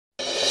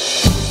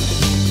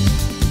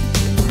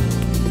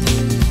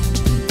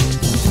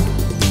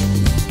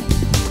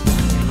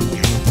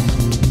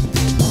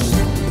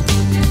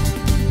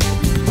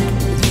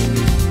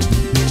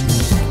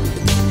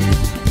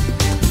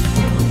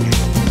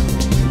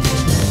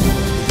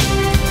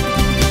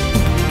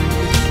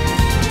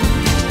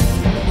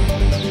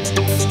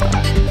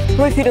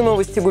В эфире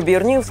 «Новости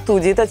Губернии», в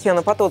студии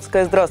Татьяна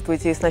Потоцкая.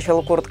 Здравствуйте. И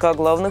сначала коротко о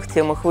главных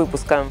темах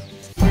выпуска.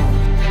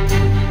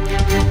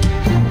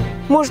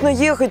 Можно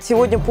ехать.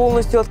 Сегодня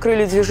полностью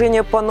открыли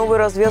движение по новой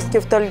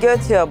развязке в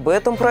Тольятти. Об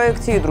этом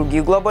проекте и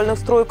других глобальных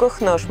стройках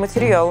наш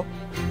материал.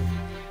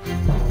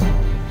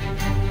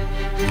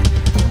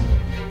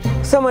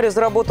 В Самаре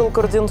заработал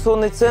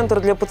координационный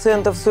центр для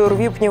пациентов с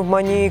ОРВИ,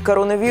 пневмонией и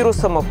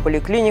коронавирусом. А в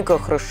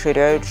поликлиниках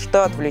расширяют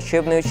штат. В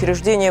лечебные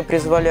учреждения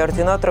призвали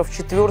ординаторов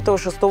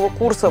 4-6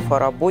 курсов. О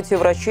работе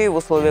врачей в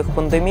условиях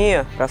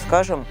пандемии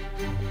расскажем.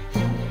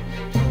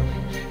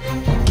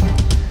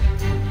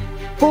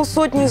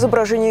 Полсотни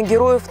изображений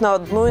героев на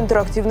одной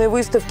интерактивной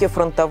выставке.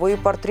 Фронтовые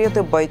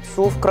портреты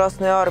бойцов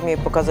Красной Армии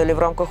показали в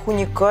рамках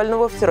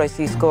уникального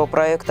всероссийского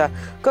проекта.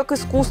 Как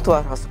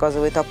искусство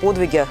рассказывает о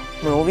подвиге,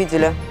 мы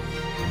увидели.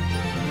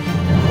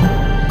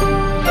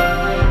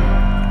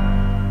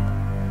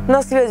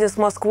 На связи с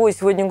Москвой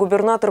сегодня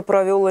губернатор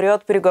провел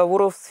ряд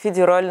переговоров с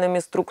федеральными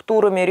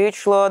структурами. Речь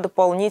шла о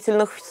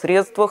дополнительных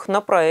средствах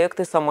на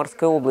проекты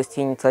Самарской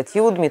области.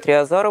 Инициативу Дмитрия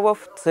Азарова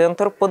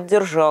Центр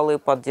поддержал, и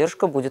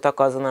поддержка будет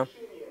оказана.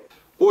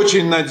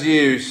 Очень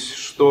надеюсь,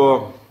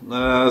 что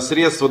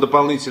средства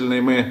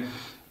дополнительные мы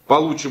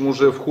получим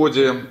уже в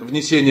ходе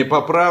внесения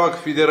поправок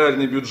в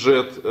федеральный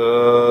бюджет.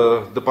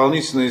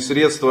 Дополнительные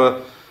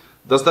средства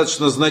в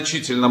достаточно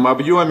значительном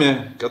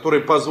объеме,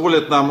 которые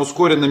позволят нам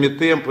ускоренными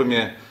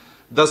темпами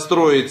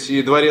достроить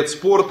и дворец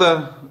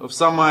спорта в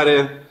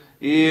Самаре,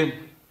 и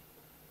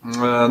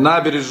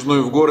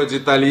набережную в городе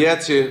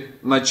Тольятти,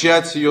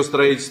 начать ее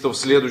строительство в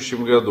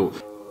следующем году.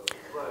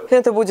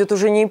 Это будет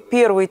уже не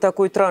первый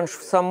такой транш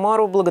в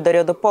Самару.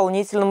 Благодаря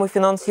дополнительному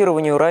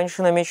финансированию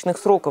раньше намеченных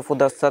сроков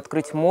удастся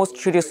открыть мост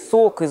через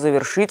Сок и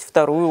завершить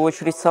вторую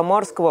очередь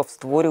Самарского в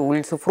створе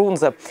улицы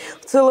Фрунзе.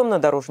 В целом на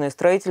дорожное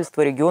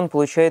строительство регион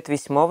получает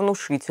весьма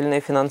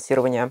внушительное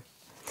финансирование.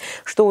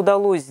 Что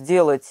удалось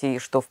сделать и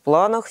что в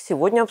планах,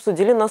 сегодня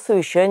обсудили на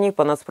совещании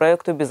по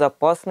нацпроекту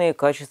 «Безопасные и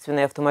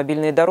качественные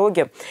автомобильные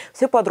дороги».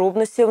 Все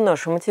подробности в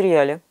нашем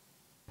материале.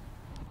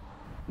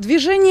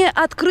 Движение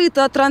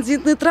открыто.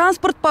 Транзитный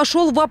транспорт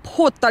пошел в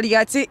обход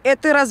Тольятти.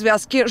 Этой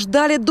развязки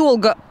ждали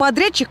долго.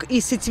 Подрядчик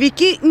и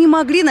сетевики не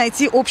могли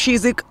найти общий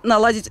язык.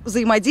 Наладить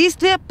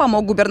взаимодействие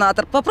помог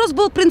губернатор. Вопрос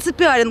был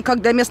принципиален.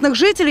 Как для местных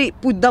жителей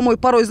путь домой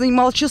порой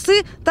занимал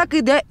часы, так и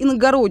для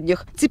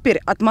иногородних. Теперь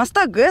от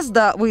моста ГЭС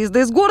до выезда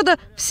из города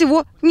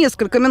всего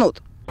несколько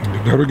минут.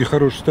 Дороги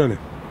хорошие стали.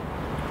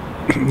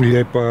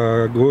 Я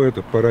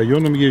по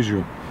районам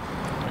езжу.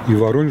 И в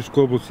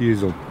Воронежскую область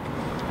ездил.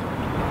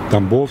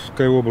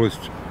 Тамбовская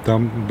область,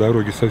 там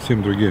дороги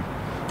совсем другие,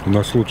 у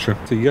нас лучше.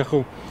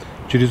 Ехал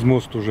через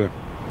мост уже,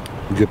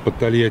 где под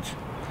Тольятти,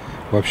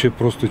 вообще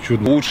просто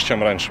чудно. Лучше,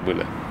 чем раньше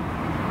были.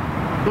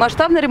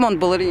 Масштабный ремонт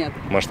был или нет?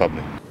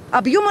 Масштабный.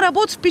 Объемы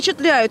работ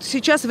впечатляют.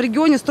 Сейчас в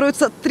регионе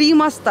строятся 3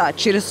 моста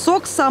через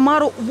Сок,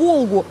 Самару,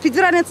 Волгу.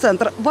 Федеральный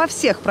центр во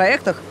всех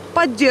проектах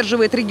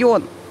поддерживает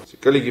регион.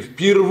 Коллеги,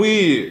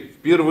 впервые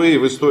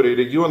в истории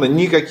региона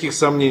никаких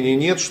сомнений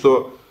нет,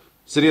 что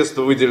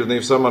средства, выделенные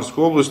в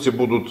Самарской области,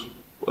 будут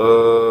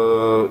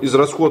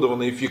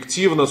израсходованы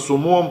эффективно, с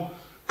умом,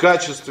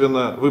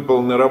 качественно,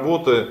 выполнены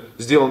работы,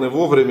 сделаны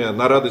вовремя,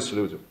 на радость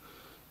людям.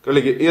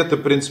 Коллеги, это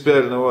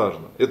принципиально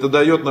важно. Это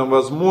дает нам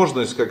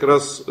возможность как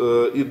раз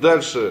и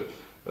дальше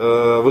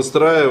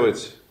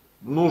выстраивать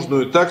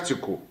нужную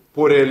тактику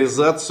по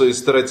реализации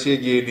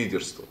стратегии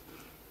лидерства.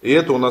 И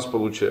это у нас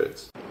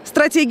получается.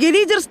 Стратегия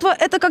лидерства –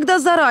 это когда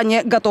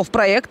заранее готов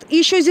проект,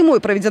 еще зимой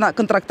проведена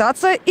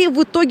контрактация и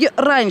в итоге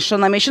раньше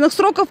намеченных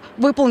сроков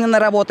выполнены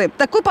работы.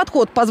 Такой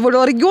подход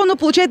позволил региону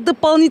получать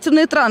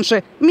дополнительные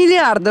транши –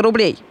 миллиарды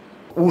рублей.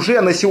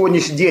 Уже на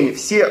сегодняшний день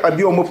все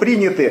объемы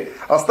приняты,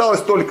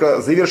 осталось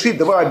только завершить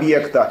 2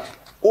 объекта.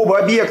 Оба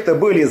объекта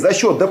были за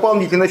счет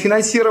дополнительного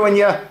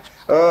финансирования,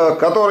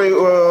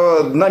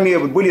 которые нами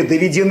были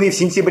доведены в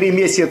сентябре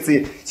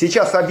месяце.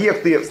 Сейчас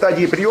объекты в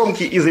стадии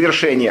приемки и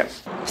завершения.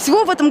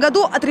 Всего в этом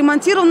году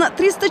отремонтировано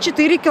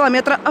 304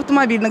 километра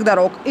автомобильных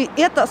дорог. И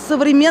это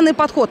современный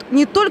подход.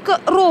 Не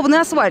только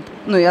ровный асфальт,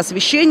 но и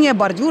освещение,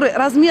 бордюры,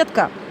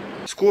 разметка.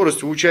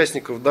 Скорость у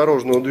участников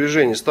дорожного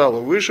движения стала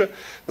выше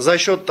за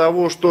счет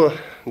того, что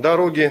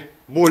дороги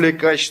более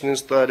качественные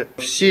стали.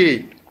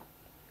 Всей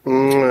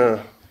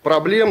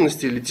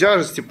проблемности или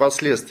тяжести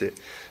последствий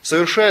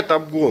совершает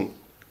обгон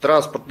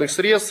транспортных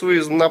средств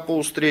на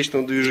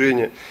полустречного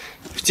движения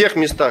в тех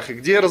местах, и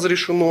где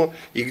разрешено,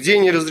 и где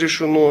не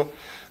разрешено.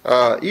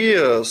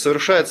 И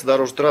совершается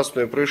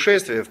дорожно-транспортное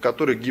происшествие, в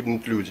которых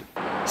гибнут люди.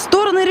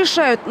 Стороны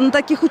решают, на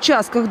таких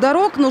участках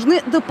дорог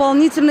нужны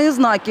дополнительные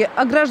знаки,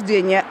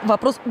 ограждения.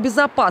 Вопрос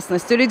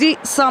безопасности людей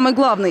самый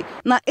главный.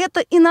 На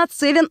это и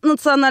нацелен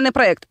национальный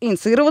проект,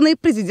 инициированный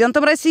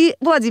президентом России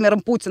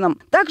Владимиром Путиным.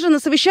 Также на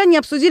совещании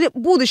обсудили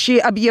будущие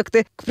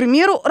объекты. К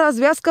примеру,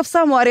 развязка в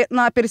Самаре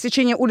на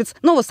пересечении улиц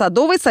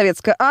Новосадовой,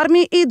 Советской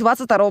Армии и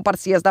 22-го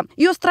партсъезда.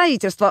 Ее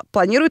строительство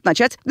планируют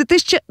начать в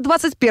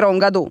 2021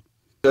 году.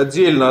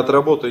 Отдельно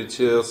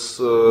отработайте с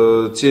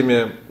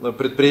теми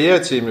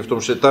предприятиями, в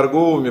том числе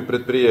торговыми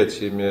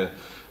предприятиями,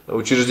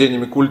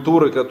 учреждениями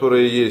культуры,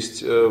 которые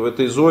есть в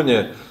этой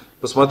зоне.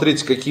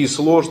 Посмотрите, какие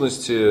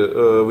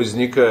сложности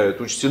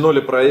возникают. Учтено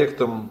ли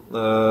проектом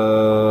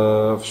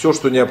все,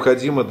 что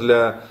необходимо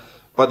для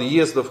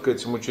подъездов к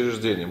этим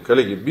учреждениям.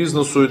 Коллеги,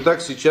 бизнесу и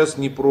так сейчас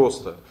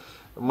непросто.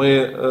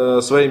 Мы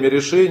своими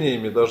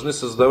решениями должны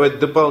создавать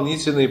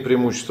дополнительные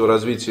преимущества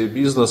развития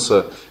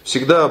бизнеса.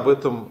 Всегда об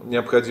этом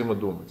необходимо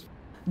думать.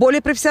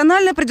 Более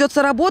профессионально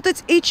придется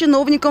работать и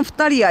чиновникам в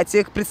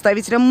Тольятти. К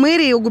представителям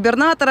мэрии и у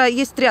губернатора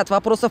есть ряд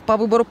вопросов по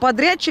выбору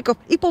подрядчиков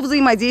и по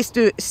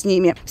взаимодействию с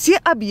ними. Все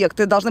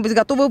объекты должны быть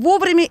готовы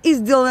вовремя и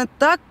сделаны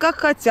так, как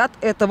хотят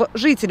этого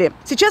жители.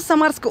 Сейчас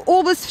Самарская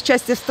область в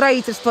части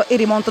строительства и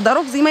ремонта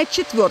дорог занимает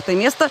 4-е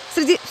место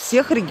среди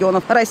всех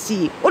регионов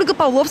России. Ольга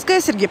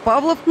Павловская, Сергей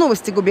Павлов.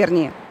 Новости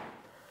губернии.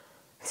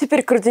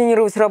 Теперь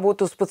координировать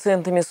работу с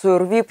пациентами с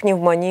ОРВИ,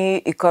 пневмонией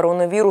и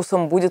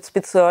коронавирусом будет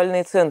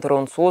специальный центр.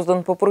 Он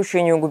создан по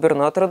поручению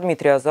губернатора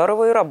Дмитрия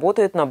Азарова и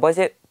работает на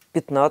базе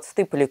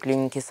 15-й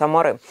поликлиники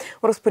Самары.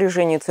 В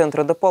распоряжении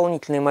центра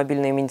дополнительные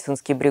мобильные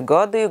медицинские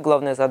бригады.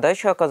 Главная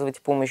задача –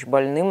 оказывать помощь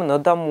больным на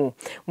дому.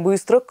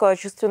 Быстро,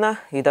 качественно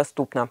и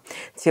доступно.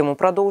 Тему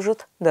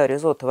продолжит Дарья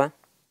Зотова.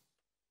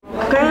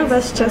 Какая у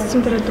вас сейчас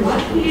температура?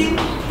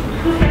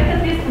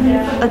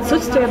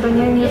 Отсутствие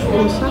обоняния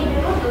вкуса.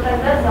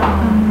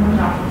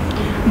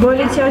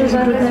 Более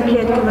тяжелая грудная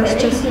клетка у вас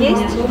сейчас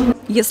есть?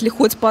 Если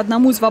хоть по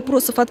одному из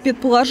вопросов ответ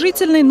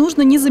положительный,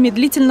 нужно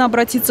незамедлительно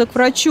обратиться к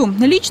врачу.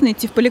 Лично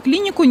идти в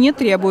поликлинику не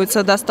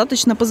требуется,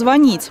 достаточно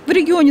позвонить. В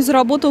регионе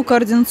заработал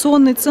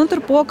координационный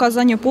центр по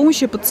оказанию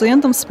помощи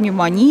пациентам с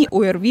пневмонией,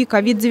 ОРВИ,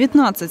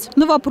 COVID-19.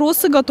 На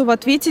вопросы готовы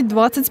ответить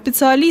 20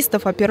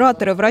 специалистов,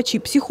 операторы, врачи,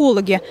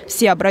 психологи.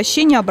 Все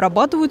обращения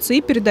обрабатываются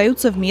и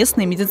передаются в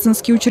местные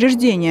медицинские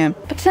учреждения.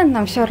 Пациент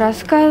нам все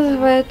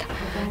рассказывает,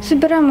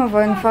 собираем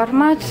его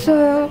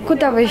информацию,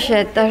 куда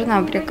выезжать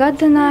должна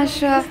бригада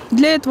наша.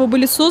 Для этого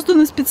были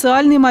созданы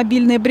специальные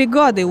мобильные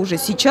бригады. Уже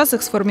сейчас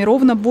их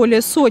сформировано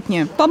более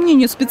сотни. По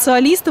мнению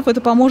специалистов, это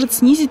поможет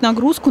снизить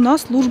нагрузку на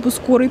службу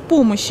скорой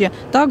помощи.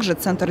 Также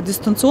центр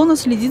дистанционно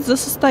следит за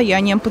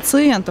состоянием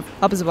пациентов.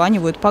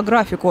 Обзванивают по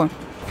графику.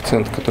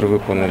 Пациенты, которые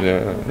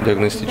выполнили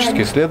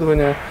диагностические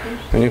исследования,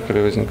 у них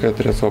возникает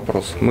ряд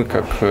вопросов. Мы,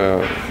 как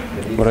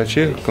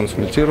врачи,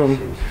 консультируем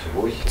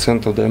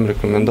пациентов, даем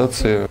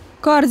рекомендации.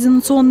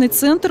 Координационный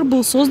центр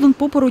был создан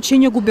по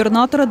поручению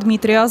губернатора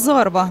Дмитрия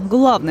Азарова.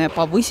 Главное –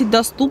 повысить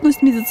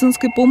доступность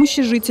медицинской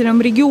помощи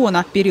жителям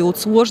региона в период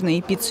сложной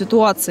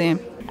эпидситуации.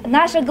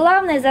 Наша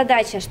главная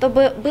задача,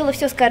 чтобы было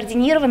все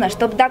скоординировано,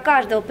 чтобы до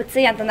каждого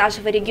пациента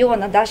нашего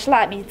региона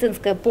дошла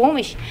медицинская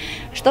помощь,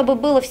 чтобы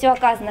было все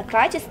оказано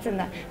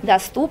качественно,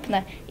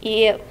 доступно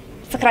и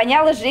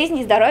сохраняло жизнь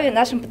и здоровье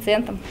нашим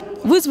пациентам.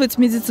 Вызвать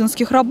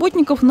медицинских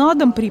работников на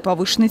дом при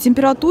повышенной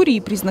температуре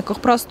и признаках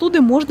простуды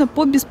можно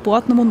по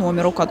бесплатному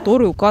номеру,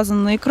 который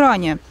указан на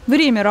экране.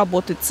 Время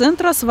работы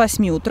центра с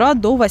 8 утра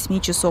до 8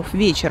 часов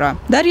вечера.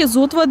 Дарья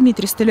Зотова,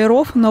 Дмитрий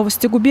Столяров.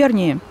 Новости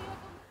губернии.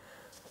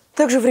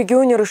 Также в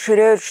регионе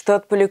расширяют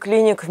штат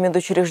поликлиник. В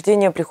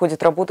медучреждения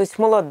приходят работать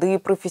молодые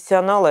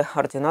профессионалы,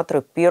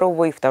 ординаторы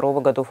 1-го и 2-го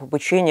годов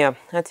обучения.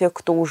 А тех,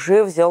 кто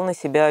уже взял на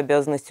себя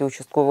обязанности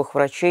участковых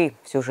врачей,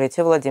 в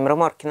сюжете Владимира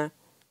Маркина.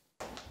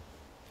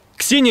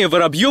 Ксения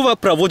Воробьева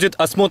проводит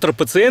осмотр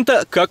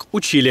пациента, как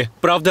учили.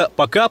 Правда,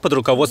 пока под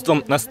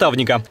руководством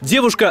наставника.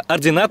 Девушка –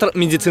 ординатор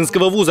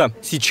медицинского вуза.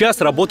 Сейчас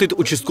работает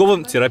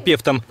участковым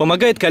терапевтом.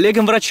 Помогает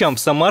коллегам-врачам в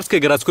Самарской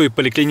городской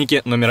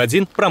поликлинике номер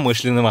 1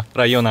 промышленного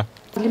района.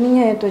 Для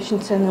меня это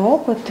очень ценный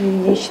опыт, и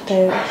я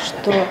считаю,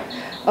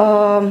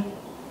 что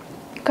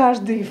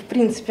каждый, в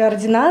принципе,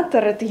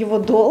 ординатор – это его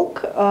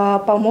долг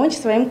помочь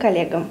своим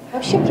коллегам.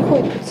 Вообще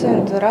приходят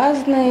пациенты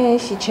разные,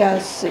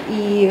 сейчас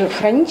и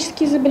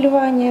хронические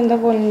заболевания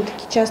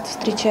довольно-таки часто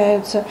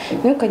встречаются,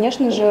 ну и,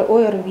 конечно же,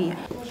 ОРВИ.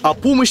 А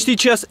помощь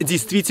сейчас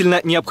действительно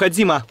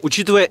необходима.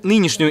 Учитывая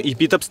нынешнюю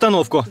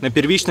эпидобстановку, на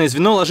первичное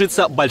звено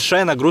ложится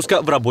большая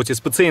нагрузка в работе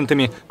с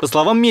пациентами. По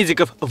словам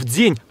медиков, в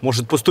день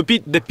может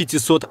поступить до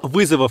 500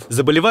 вызовов.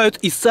 Заболевают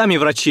и сами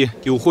врачи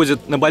и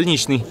уходят на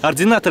больничный.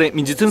 Ординаторы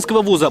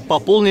медицинского вуза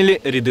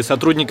пополнили ряды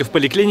сотрудников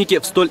поликлиники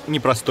в столь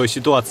непростой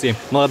ситуации.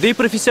 Молодые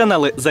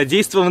профессионалы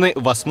задействованы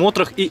в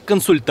осмотрах и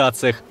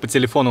консультациях по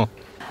телефону.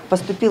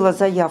 Поступила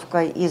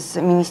заявка из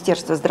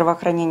Министерства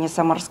здравоохранения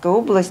Самарской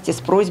области с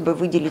просьбой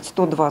выделить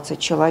 120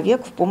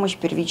 человек в помощь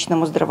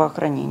первичному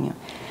здравоохранению.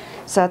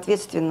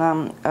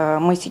 Соответственно,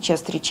 мы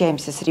сейчас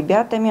встречаемся с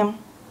ребятами,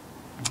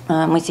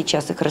 мы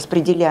сейчас их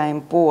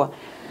распределяем по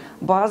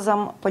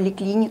базам,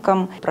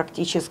 поликлиникам.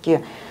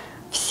 Практически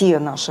все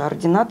наши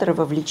ординаторы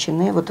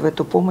вовлечены вот в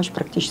эту помощь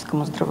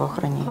практическому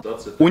здравоохранению.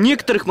 У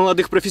некоторых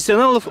молодых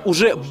профессионалов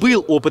уже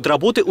был опыт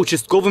работы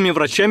участковыми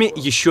врачами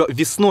еще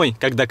весной,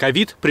 когда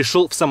ковид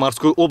пришел в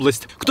Самарскую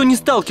область. Кто не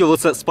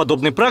сталкивался с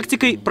подобной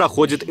практикой,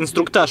 проходит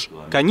инструктаж.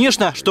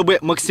 Конечно, чтобы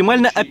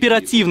максимально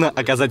оперативно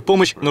оказать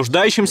помощь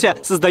нуждающимся,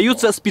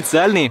 создаются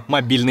специальные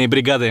мобильные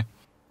бригады.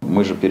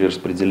 Мы же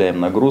перераспределяем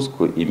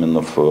нагрузку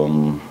именно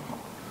в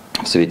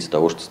в свете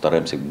того, что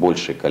стараемся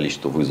большее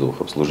количество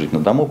вызовов обслужить на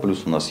дому,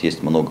 плюс у нас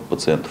есть много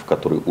пациентов,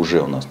 которые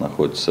уже у нас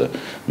находятся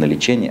на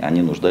лечении,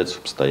 они нуждаются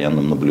в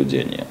постоянном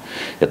наблюдении.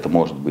 Это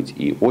может быть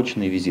и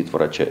очный визит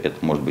врача, это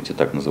может быть и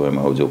так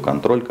называемый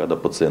аудиоконтроль, когда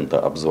пациента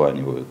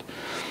обзванивают.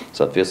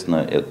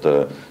 Соответственно,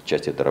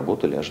 часть этой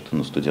работы ляжет и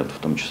на студентов в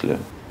том числе.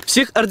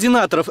 Всех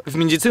ординаторов в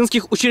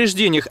медицинских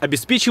учреждениях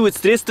обеспечивают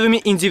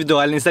средствами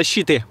индивидуальной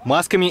защиты,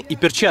 масками и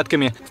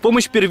перчатками. В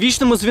помощь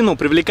первичному звену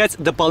привлекать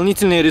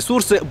дополнительные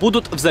ресурсы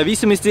будут в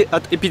зависимости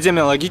от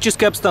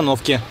эпидемиологической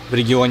обстановки в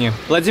регионе.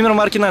 Владимир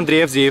Маркин,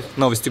 Андрей Авдеев.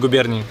 Новости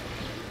губернии.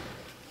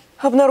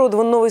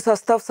 Обнародован новый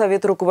состав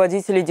Совета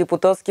руководителей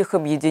депутатских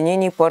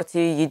объединений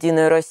партии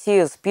 «Единая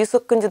Россия».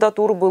 Список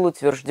кандидатур был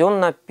утвержден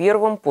на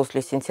первом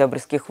после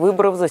сентябрьских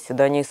выборов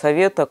заседании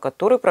Совета,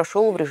 который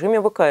прошел в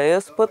режиме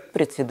ВКС под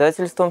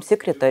председательством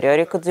секретаря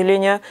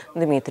рекотделения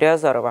Дмитрия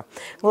Азарова.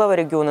 Глава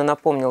региона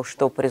напомнил,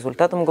 что по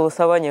результатам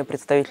голосования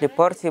представители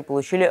партии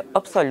получили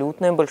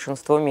абсолютное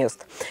большинство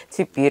мест.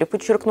 Теперь,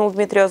 подчеркнул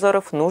Дмитрий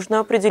Азаров, нужно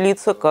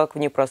определиться, как в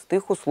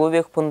непростых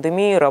условиях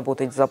пандемии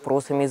работать с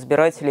запросами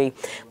избирателей.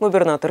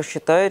 Губернатор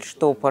считает,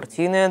 что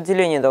партийные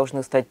отделения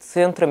должны стать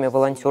центрами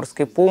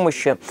волонтерской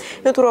помощи.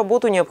 Эту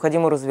работу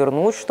необходимо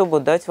развернуть, чтобы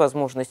дать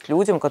возможность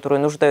людям, которые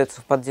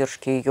нуждаются в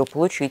поддержке, ее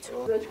получить.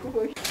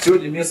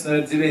 Сегодня местное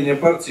отделение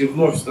партии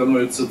вновь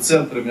становится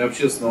центрами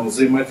общественного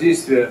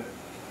взаимодействия,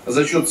 а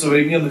за счет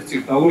современных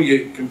технологий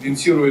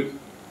компенсирует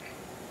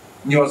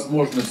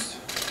невозможность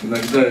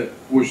иногда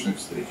очных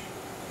встреч.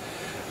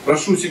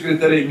 Прошу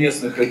секретарей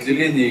местных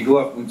отделений и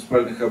глав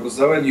муниципальных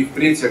образований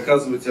впредь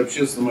оказывать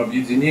общественным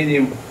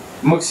объединениям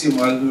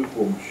максимальную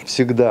помощь.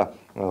 Всегда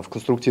в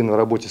конструктивной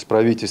работе с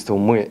правительством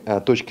мы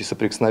точки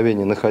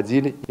соприкосновения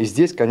находили. И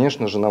здесь,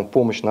 конечно же, нам в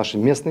помощь наши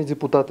местные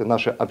депутаты,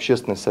 наши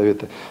общественные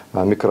советы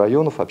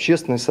микрорайонов,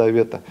 общественные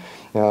советы,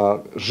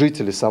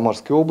 жители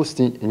Самарской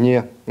области,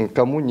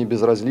 никому не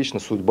безразлична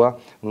судьба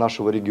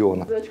нашего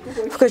региона.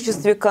 В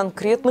качестве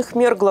конкретных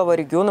мер глава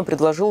региона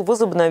предложил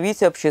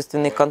возобновить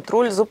общественный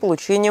контроль за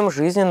получением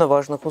жизненно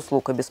важных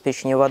услуг: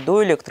 обеспечение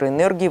водой,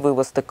 электроэнергией,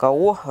 вывоз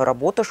ТКО,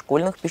 работа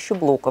школьных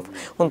пищеблоков.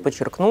 Он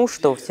подчеркнул,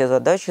 что все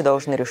задачи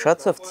должны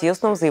решаться в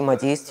тесном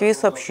взаимодействии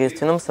с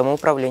общественным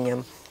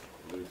самоуправлением.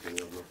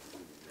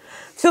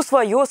 Все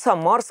свое,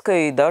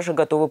 самарское, и даже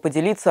готовы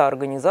поделиться.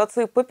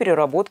 Организации по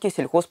переработке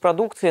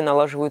сельхозпродукции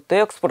налаживают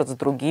экспорт с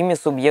другими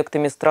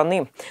субъектами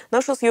страны.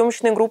 Наша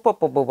съемочная группа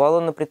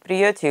побывала на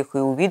предприятиях и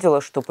увидела,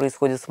 что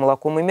происходит с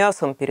молоком и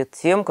мясом перед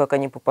тем, как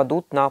они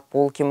попадут на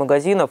полки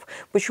магазинов.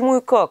 Почему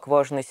и как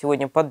важно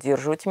сегодня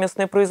поддерживать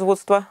местное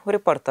производство, в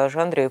репортаже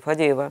Андрея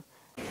Фадеева.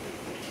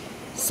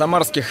 С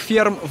самарских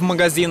ферм в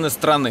магазины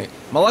страны.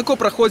 Молоко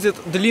проходит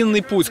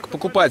длинный путь к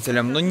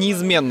покупателям, но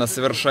неизменно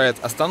совершает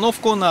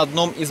остановку на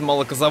одном из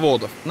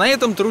молокозаводов. На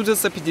этом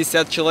трудятся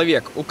 50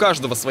 человек. У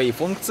каждого свои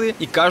функции,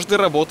 и каждый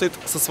работает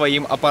со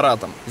своим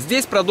аппаратом.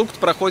 Здесь продукт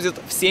проходит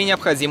все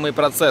необходимые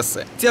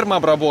процессы.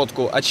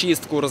 Термообработку,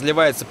 очистку,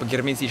 разливается по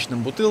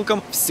герметичным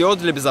бутылкам. Все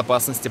для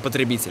безопасности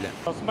потребителя.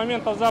 С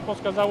момента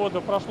запуска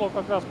завода прошло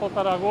как раз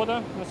 1,5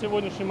 года на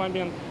сегодняшний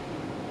момент.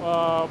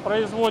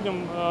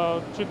 Производим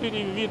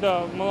 4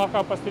 вида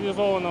молока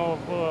пастеризованного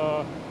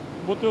в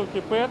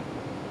бутылке ПЭТ,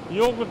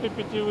 йогурты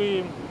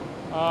питьевые,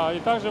 и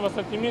также в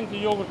ассортименте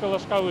йогурты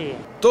ложковые.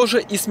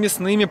 Тоже и с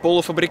мясными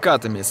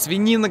полуфабрикатами.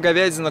 Свинина,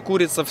 говядина,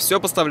 курица –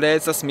 все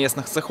поставляется с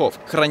местных цехов.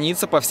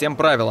 Хранится по всем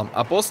правилам,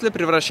 а после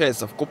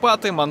превращается в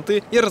купаты,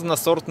 манты и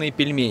разносортные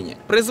пельмени.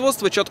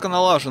 Производство четко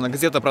налажено.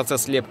 Где-то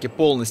процесс лепки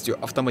полностью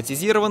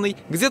автоматизированный,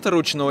 где-то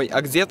ручной,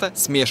 а где-то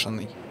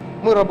смешанный.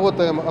 Мы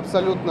работаем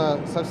абсолютно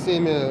со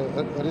всеми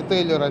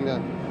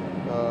ритейлерами,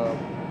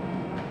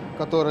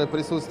 которые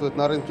присутствуют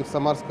на рынке в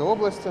Самарской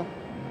области.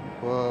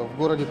 В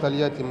городе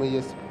Тольятти мы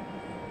есть,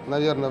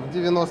 наверное, в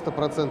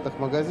 90%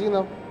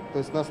 магазинов, то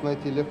есть нас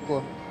найти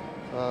легко.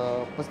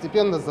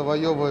 Постепенно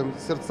завоевываем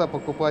сердца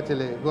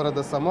покупателей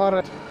города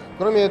Самары.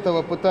 Кроме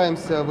этого,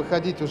 пытаемся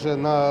выходить уже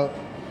на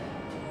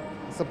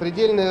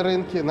сопредельные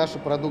рынки. Наша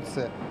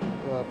продукция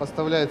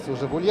поставляется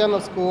уже в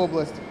Ульяновскую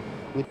область.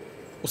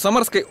 У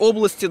Самарской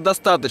области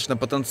достаточно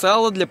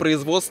потенциала для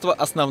производства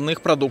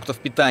основных продуктов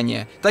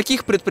питания.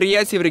 Таких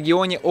предприятий в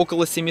регионе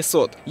около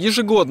 700.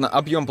 Ежегодно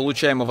объем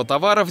получаемого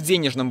товара в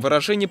денежном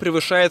выражении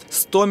превышает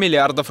 100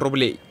 миллиардов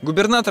рублей.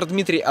 Губернатор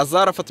Дмитрий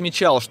Азаров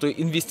отмечал, что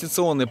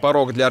инвестиционный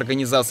порог для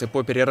организации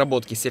по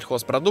переработке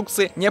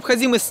сельхозпродукции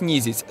необходимо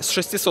снизить с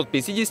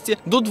 650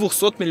 до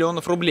 200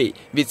 миллионов рублей.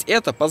 Ведь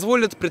это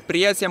позволит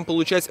предприятиям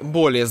получать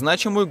более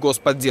значимую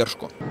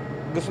господдержку.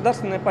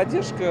 Государственная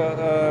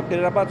поддержка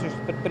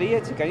перерабатывающих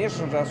предприятий,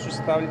 конечно же,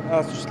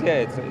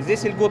 осуществляется.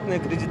 Здесь льготное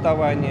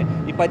кредитование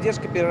и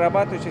поддержка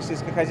перерабатывающих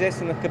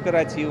сельскохозяйственных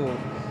кооперативов.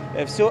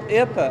 Все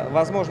это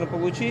возможно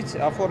получить,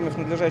 оформив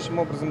надлежащим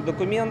образом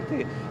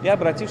документы и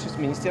обратившись в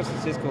Министерство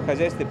сельского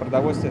хозяйства и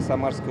продовольствия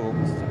Самарской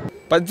области.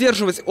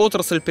 Поддерживать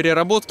отрасль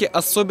переработки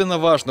особенно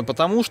важно,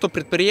 потому что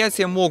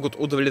предприятия могут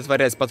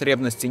удовлетворять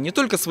потребности не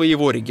только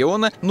своего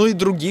региона, но и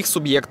других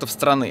субъектов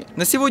страны.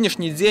 На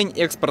сегодняшний день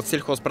экспорт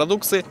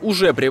сельхозпродукции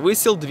уже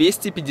превысил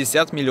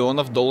 $250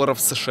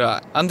 миллионов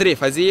США. Андрей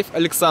Фадеев,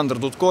 Александр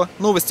Дудко.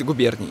 Новости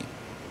губернии.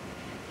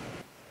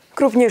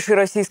 Крупнейший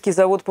российский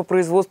завод по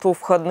производству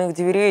входных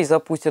дверей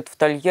запустят в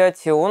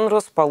Тольятти. Он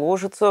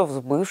расположится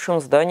в бывшем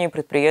здании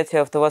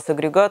предприятия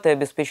 «АвтоВАЗ-Агрегат» и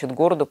обеспечит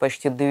городу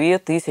почти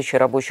 2000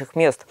 рабочих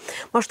мест.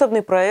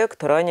 Масштабный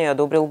проект ранее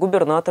одобрил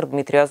губернатор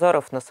Дмитрий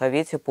Азаров на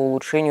Совете по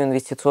улучшению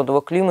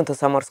инвестиционного климата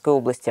Самарской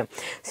области.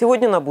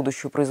 Сегодня на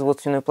будущую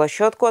производственную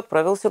площадку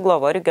отправился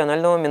глава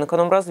регионального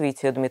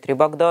Минэкономразвития Дмитрий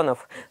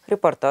Богданов.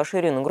 Репортаж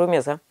Ирины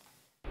Грумеза.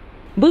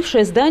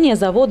 Бывшее здание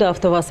завода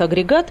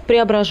 «АвтоВАЗ-Агрегат»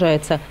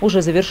 преображается.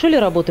 Уже завершили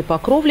работы по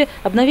кровле,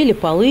 обновили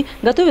полы,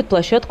 готовят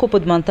площадку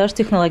под монтаж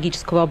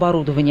технологического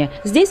оборудования.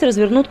 Здесь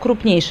развернут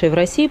крупнейшее в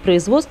России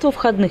производство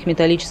входных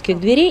металлических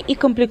дверей и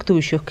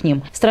комплектующих к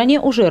ним. В стране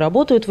уже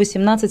работают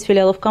 18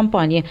 филиалов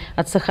компании,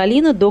 от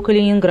Сахалина до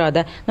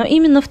Калининграда. Но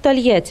именно в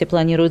Тольятти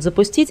планируют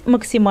запустить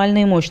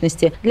максимальные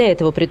мощности. Для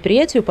этого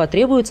предприятию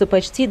потребуется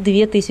почти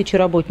 2000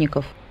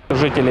 работников. У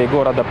жителей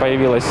города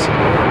появилась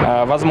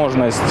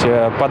возможность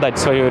подать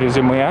свое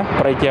резюме,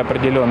 пройти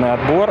определенный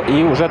отбор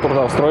и уже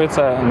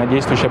трудоустроиться на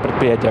действующее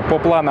предприятие. По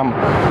планам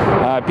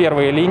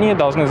первые линии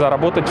должны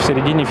заработать в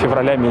середине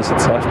февраля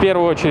месяца. В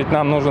первую очередь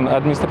нам нужен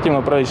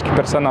административно-управленческий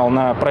персонал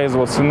на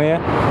производственные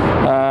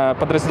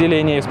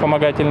подразделения и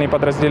вспомогательные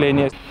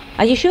подразделения.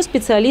 А еще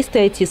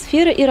специалисты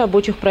IT-сферы и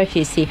рабочих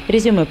профессий.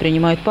 Резюме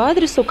принимают по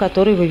адресу,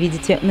 который вы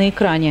видите на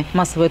экране.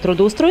 Массовое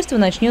трудоустройство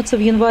начнется в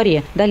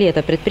январе. До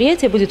лета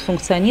предприятие будет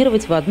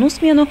функционировать в одну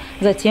смену,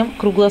 затем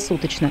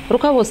круглосуточно.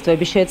 Руководство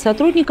обещает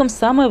сотрудникам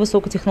самое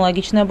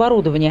высокотехнологичное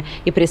оборудование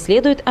и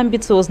преследует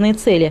амбициозные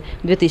цели.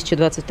 К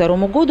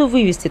 2022 году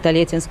вывести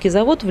Тольяттинский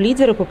завод в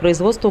лидеры по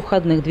производству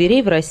входных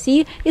дверей в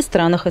России и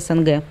странах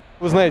СНГ.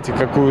 Вы знаете,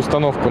 какую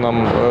установку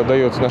нам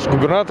дает наш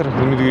губернатор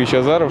Дмитрий Ильич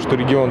Азаров, что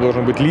регион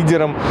должен быть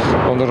лидером,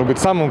 он должен быть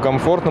самым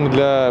комфортным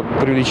для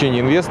привлечения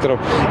инвесторов.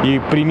 И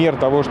пример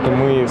того, что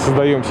мы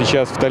создаем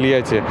сейчас в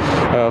Тольятти,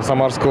 в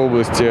Самарской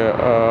области,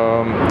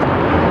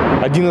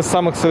 один из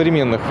самых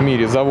современных в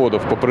мире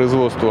заводов по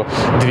производству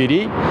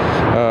дверей,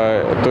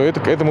 то это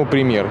к этому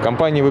пример.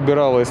 Компания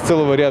выбирала из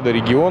целого ряда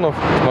регионов,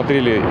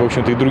 смотрели, в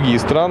общем-то, и другие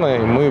страны.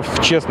 И мы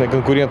в честной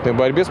конкурентной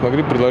борьбе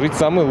смогли предложить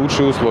самые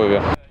лучшие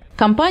условия.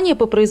 Компания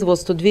по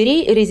производству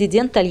дверей –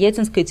 резидент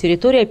тольяттинской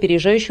территории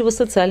опережающего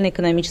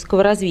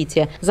социально-экономического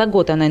развития. За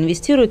год она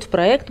инвестирует в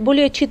проект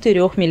более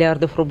 4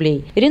 миллиардов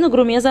рублей. Ирина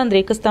Грумеза,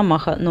 Андрей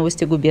Костомаха.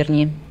 Новости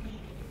губернии.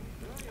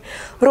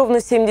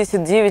 Ровно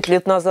 79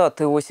 лет назад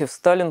Иосиф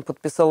Сталин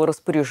подписал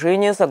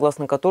распоряжение,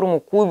 согласно которому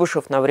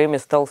Куйбышев на время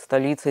стал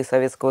столицей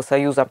Советского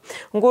Союза.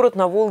 В город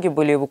на Волге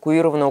были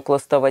эвакуированы около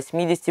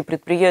 180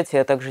 предприятий,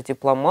 а также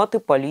дипломаты,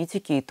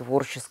 политики и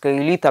творческая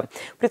элита.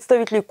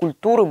 Представителей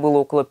культуры было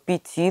около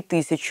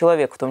 5000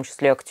 человек, в том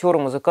числе актеры,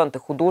 музыканты,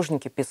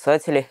 художники,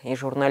 писатели и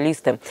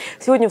журналисты.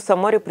 Сегодня в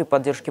Самаре при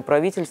поддержке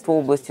правительства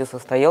области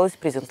состоялась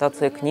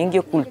презентация книги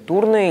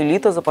 «Культурная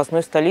элита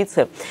запасной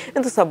столицы».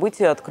 Это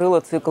событие открыло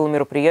цикл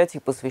мероприятий,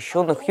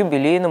 посвященных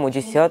юбилейному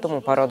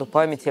 10-му параду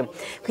памяти.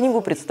 Книгу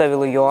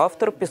представил ее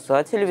автор,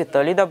 писатель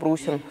Виталий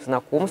Добрусин.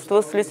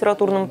 Знакомство с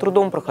литературным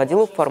трудом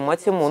проходило в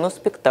формате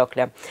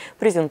моноспектакля.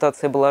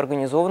 Презентация была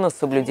организована с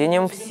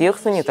соблюдением всех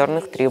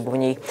санитарных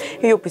требований.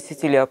 Ее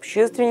посетили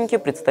общественники,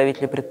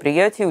 представители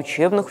предприятий,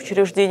 учебных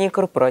учреждений,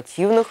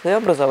 корпоративных и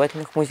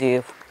образовательных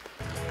музеев.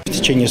 В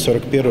течение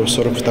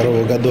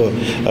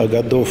 41-42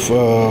 годов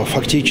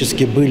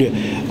фактически были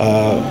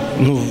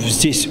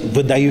здесь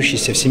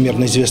выдающиеся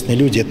всемирно известные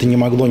люди. Это не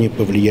могло не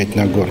повлиять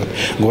на город.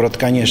 Город,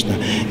 конечно,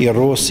 и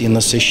рос, и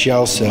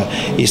насыщался,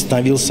 и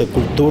становился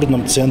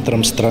культурным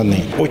центром страны.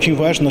 Очень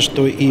важно,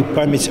 что и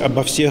память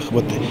обо всех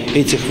вот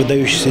этих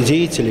выдающихся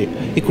деятелей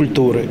и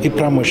культуры, и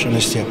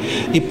промышленности,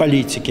 и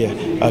политики,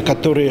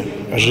 которые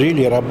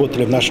жили и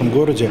работали в нашем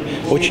городе,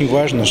 очень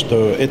важно,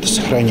 что это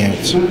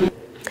сохраняется.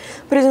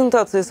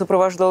 Презентация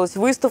сопровождалась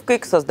выставкой.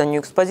 К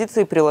созданию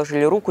экспозиции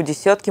приложили руку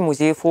десятки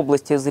музеев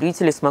области.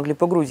 Зрители смогли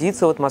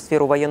погрузиться в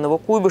атмосферу военного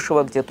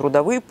Куйбышева, где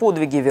трудовые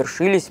подвиги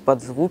вершились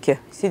под звуки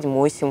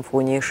 7-й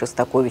симфонии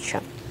Шостаковича.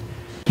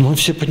 Мы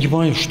все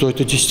понимаем, что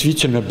это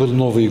действительно был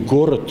новый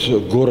город,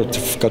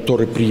 в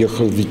который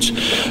приехал, ведь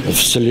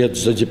вслед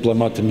за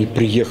дипломатами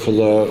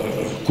приехала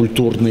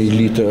культурная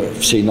элита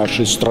всей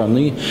нашей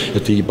страны.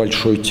 Это и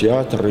Большой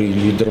театр,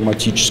 и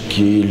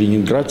драматический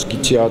Ленинградский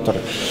театр.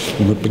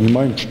 И мы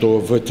понимаем, что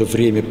в это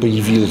время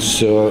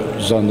появился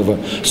заново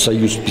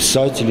союз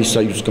писателей,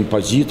 союз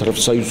композиторов,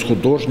 союз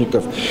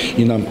художников.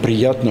 И нам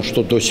приятно,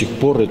 что до сих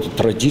пор эта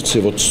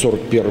традиция, вот с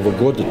 1941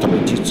 года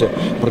традиция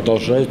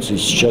продолжается. И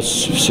сейчас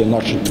все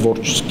наши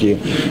творческие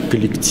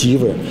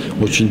коллективы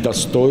очень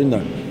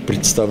достойно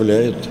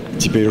представляют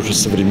теперь уже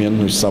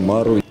современную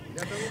Самару.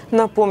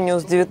 Напомню,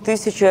 с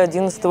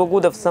 2011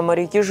 года в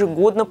Самаре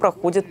ежегодно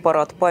проходит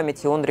парад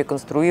памяти. Он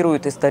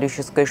реконструирует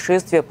историческое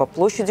шествие по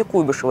площади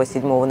Куйбышева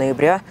 7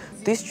 ноября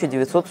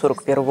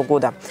 1941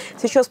 года.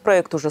 Сейчас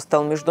проект уже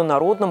стал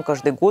международным.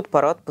 Каждый год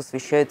парад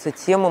посвящается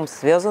темам,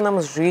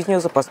 связанным с жизнью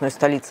запасной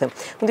столицы.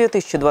 В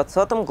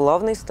 2020-м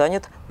главной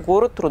станет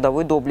город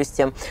трудовой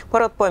доблести.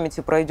 Парад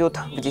памяти пройдет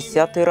в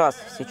 10-й раз.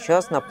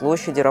 Сейчас на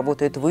площади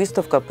работает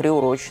выставка,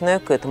 приуроченная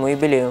к этому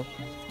юбилею.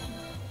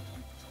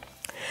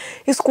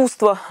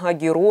 Искусство о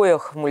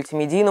героях. В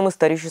мультимедийном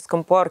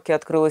историческом парке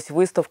открылась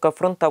выставка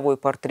 «Фронтовой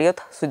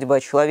портрет. Судьба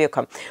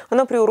человека».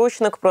 Она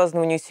приурочена к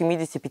празднованию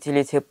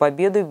 75-летия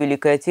Победы в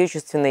Великой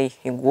Отечественной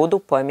и году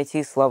памяти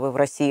и славы в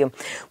России.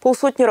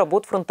 Полсотни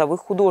работ фронтовых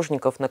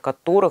художников, на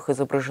которых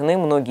изображены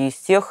многие из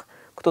тех,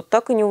 кто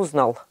так и не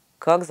узнал,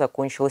 как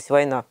закончилась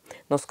война,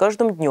 но с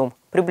каждым днем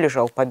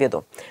приближал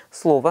победу.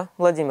 Слово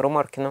Владимиру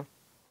Маркину.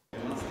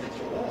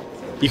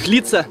 Их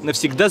лица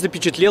навсегда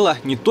запечатлела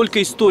не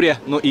только история,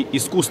 но и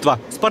искусство.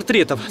 С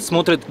портретов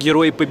смотрят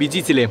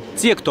герои-победители.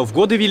 Те, кто в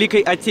годы Великой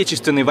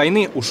Отечественной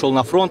войны ушел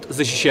на фронт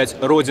защищать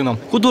Родину.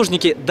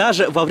 Художники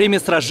даже во время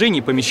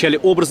сражений помещали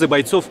образы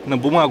бойцов на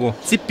бумагу.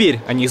 Теперь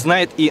о них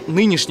знает и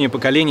нынешнее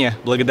поколение,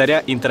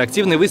 благодаря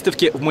интерактивной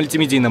выставке в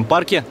мультимедийном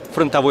парке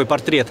 «Фронтовой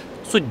портрет.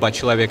 Судьба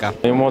человека».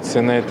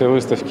 Эмоции на этой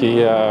выставке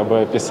я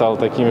бы описал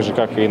такими же,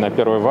 как и на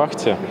первой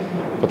вахте,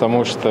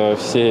 потому что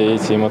все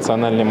эти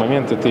эмоциональные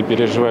моменты ты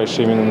переживаешь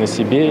именно на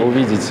себе.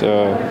 Увидеть,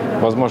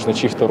 возможно,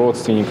 чьих-то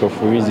родственников,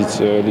 увидеть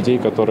людей,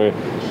 которые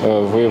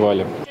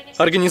воевали.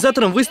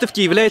 Организатором выставки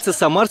является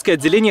Самарское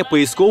отделение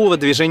поискового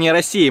движения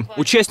России.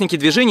 Участники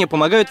движения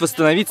помогают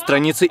восстановить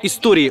страницы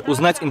истории,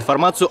 узнать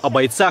информацию о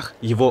бойцах,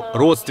 его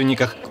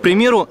родственниках. К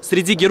примеру,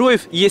 среди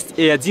героев есть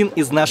и один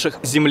из наших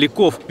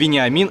земляков –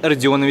 Вениамин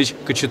Родионович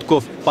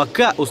Кочетков.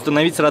 Пока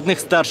установить родных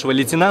старшего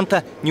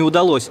лейтенанта не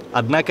удалось,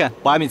 однако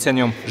память о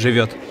нем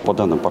живет. По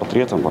данным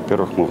портретам,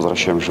 во-первых, мы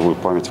возвращаем живую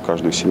память в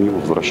каждую семью, мы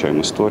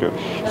возвращаем историю.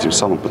 И тем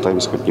самым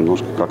пытаемся хоть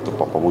немножко как-то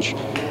помочь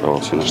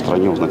всей нашей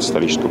стране узнать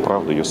историческую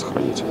правду и ее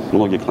сохранить.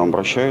 Многие к нам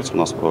обращаются. У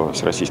нас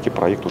всероссийский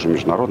проект, уже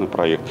международный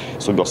проект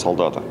 «Судьба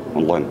солдата»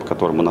 онлайн, по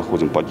которому мы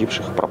находим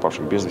погибших,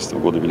 пропавших без вести в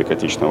годы Великой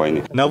Отечественной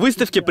войны. На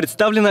выставке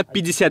представлено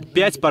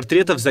 55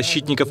 портретов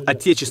защитников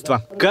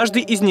Отечества.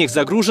 Каждый из них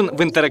загружен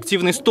в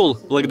интерактивный стол,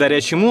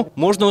 благодаря чему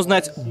можно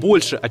узнать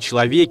больше о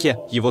человеке,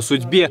 его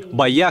судьбе,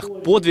 боях,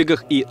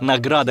 подвигах и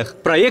наградах.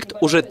 Проект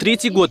уже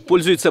 3-й год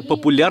пользуется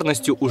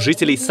популярностью у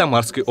жителей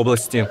Самарской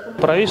области.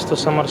 Правительство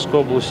Самарской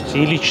области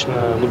и лично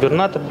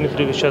губернатор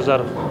Дмитрий Ильич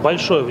Азаров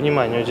большое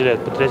внимание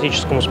уделяет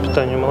патриотическому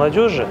воспитанию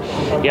молодежи.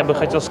 Я бы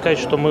хотел сказать,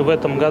 что мы в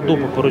этом году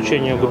по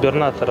поручению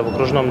губернатора в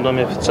окружном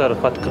доме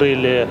офицеров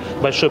открыли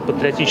большой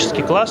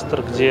патриотический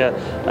кластер, где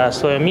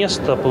свое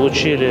место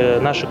получили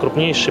наши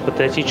крупнейшие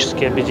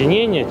патриотические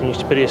объединения. У них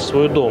теперь есть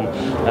свой дом,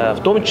 в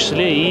том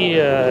числе и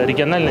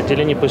региональное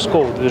отделение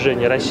поискового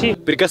движения России.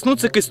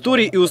 Прикоснуться к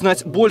истории и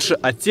узнать больше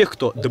о тех,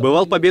 кто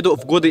добывал победу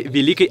в годы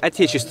Великой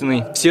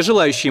Отечественной. Все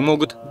желающие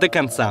могут до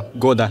конца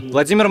года.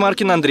 Владимир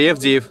Маркин, Андрей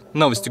Авдеев.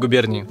 Новости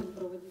губернии.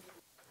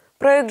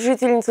 Проект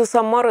жительницы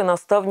Самары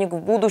 «Наставник в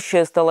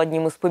будущее» стал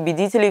одним из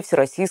победителей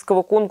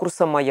всероссийского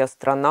конкурса «Моя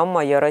страна,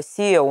 моя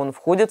Россия». Он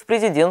входит в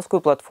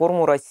президентскую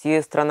платформу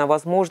 «Россия – страна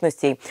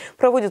возможностей».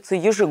 Проводится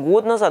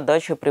ежегодно.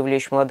 Задача –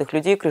 привлечь молодых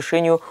людей к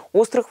решению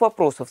острых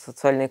вопросов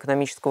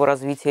социально-экономического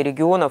развития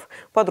регионов.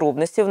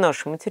 Подробности в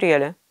нашем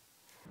материале.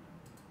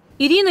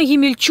 Ирина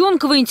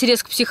Емельчонкова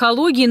интерес к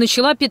психологии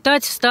начала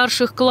питать в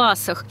старших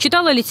классах.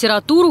 Читала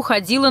литературу,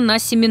 ходила на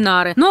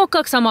семинары. Но,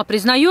 как сама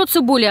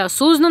признается, более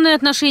осознанное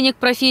отношение к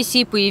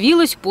профессии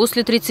появилось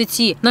после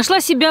 30.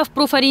 Нашла себя в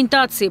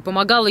профориентации,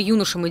 помогала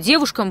юношам и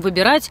девушкам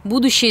выбирать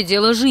будущее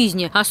дело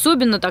жизни.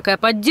 Особенно такая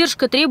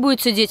поддержка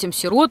требуется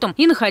детям-сиротам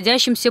и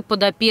находящимся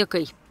под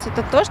опекой.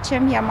 Это то,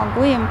 чем я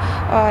могу им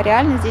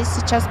реально здесь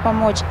сейчас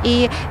помочь.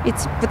 И ведь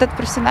вот эта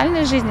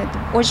профессиональная жизнь –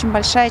 это очень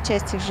большая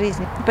часть их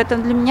жизни.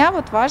 Поэтому для меня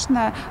вот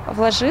важно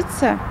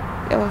вложиться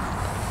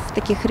в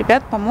таких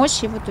ребят,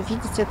 помочь и вот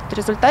увидеть этот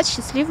результат.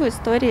 Счастливую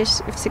историю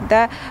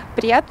всегда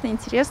приятно,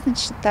 интересно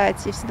читать.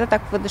 И всегда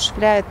так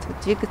воодушевляет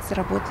двигаться,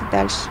 работать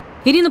дальше.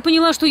 Ирина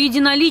поняла, что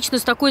единолично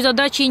с такой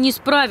задачей не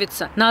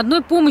справится. На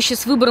одной помощи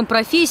с выбором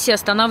профессии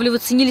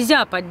останавливаться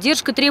нельзя.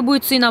 Поддержка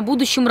требуется и на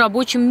будущем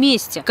рабочем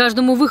месте.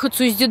 Каждому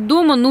выходцу из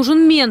детдома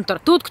нужен ментор.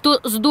 Тот,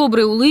 кто с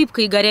доброй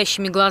улыбкой и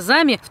горящими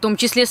глазами, в том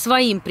числе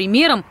своим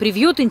примером,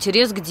 привьет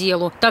интерес к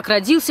делу. Так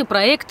родился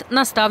проект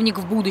 «Наставник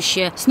в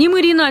будущее». С ним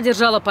Ирина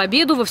одержала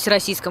победу во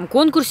всероссийском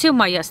конкурсе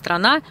 «Моя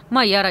страна,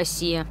 моя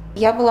Россия».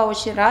 Я была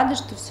очень рада,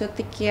 что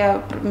все-таки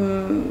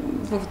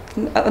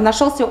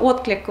нашелся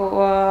отклик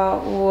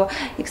у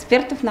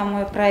экспертов на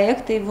мой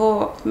проект, и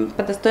его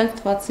по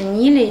достоинству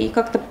оценили, и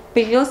как-то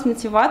появилась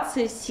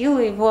мотивация, сила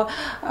его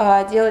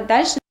делать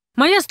дальше.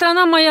 «Моя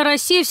страна, моя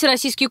Россия» –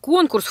 всероссийский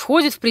конкурс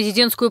входит в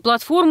президентскую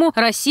платформу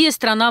 «Россия –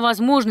 страна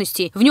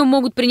возможностей». В нем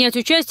могут принять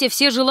участие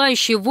все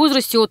желающие в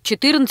возрасте от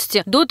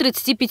 14 до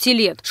 35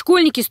 лет.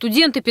 Школьники,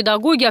 студенты,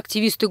 педагоги,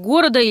 активисты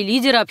города и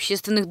лидеры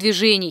общественных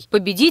движений.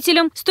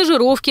 Победителям –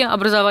 стажировки,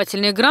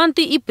 образовательные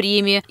гранты и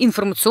премии,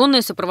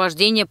 информационное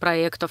сопровождение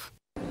проектов.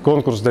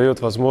 Конкурс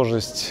дает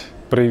возможность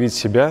проявить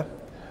себя,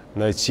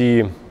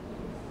 найти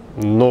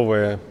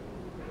новое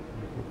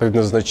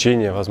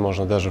предназначение,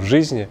 возможно, даже в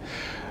жизни.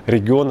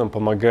 Регионам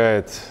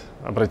помогает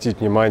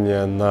обратить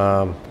внимание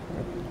на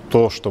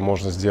то, что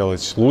можно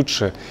сделать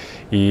лучше,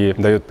 и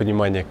дает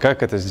понимание,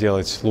 как это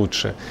сделать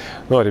лучше.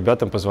 Ну а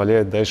ребятам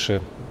позволяет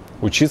дальше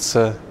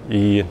учиться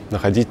и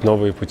находить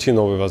новые пути,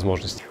 новые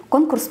возможности.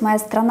 Конкурс «Моя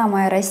страна,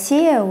 моя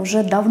Россия»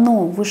 уже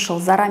давно вышел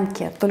за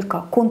рамки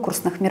только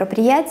конкурсных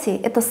мероприятий.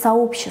 Это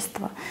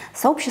сообщество.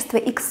 Сообщество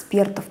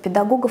экспертов,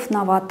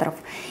 педагогов-новаторов,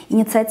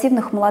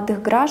 инициативных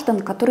молодых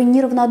граждан, которые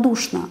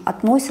неравнодушно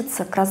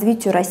относятся к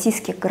развитию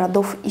российских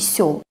городов и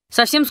сел.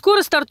 Совсем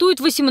скоро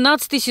стартует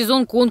 18-й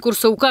сезон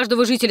конкурса. У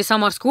каждого жителя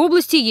Самарской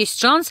области есть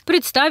шанс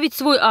представить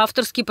свой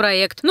авторский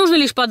проект. Нужно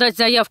лишь подать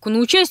заявку на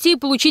участие и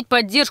получить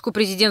поддержку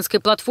президентской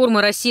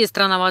платформы «Россия –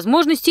 страна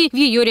возможностей» в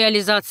ее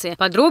реализации.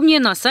 Подробнее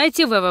на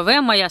сайте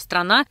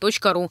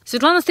www.moyastrana.ru.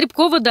 Светлана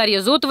Стребкова,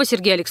 Дарья Зотова,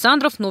 Сергей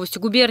Александров. Новости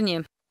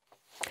губернии.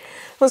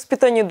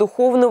 Воспитание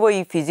духовного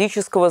и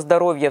физического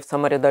здоровья. В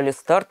Самаре дали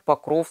старт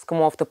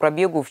Покровскому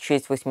автопробегу в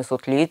честь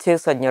 800-летия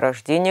со дня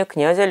рождения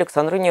князя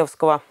Александра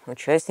Невского.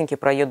 Участники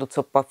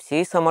проедутся по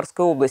всей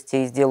Самарской области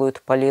и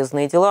сделают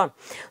полезные дела.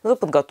 За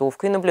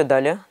подготовкой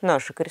наблюдали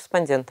наши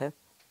корреспонденты.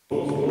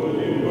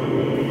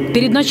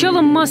 Перед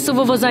началом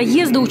массового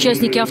заезда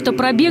участники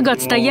автопробега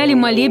отстояли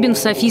молебен в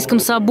Софийском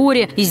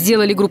соборе и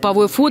сделали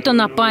групповое фото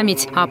на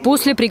память. А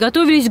после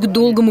приготовились к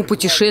долгому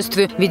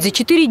путешествию. Ведь за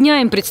 4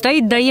 дня им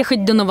предстоит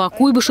доехать до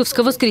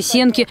Новокуйбышевска,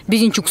 Воскресенки,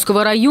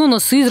 Безенчукского района,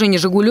 Сызрани,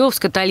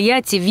 Жигулевска,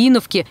 Тольятти,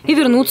 Виновки и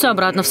вернуться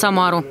обратно в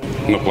Самару.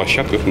 На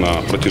площадках на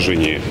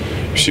протяжении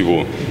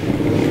всего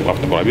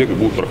автопробега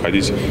будут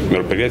проходить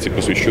мероприятия,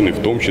 посвященные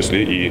в том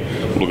числе и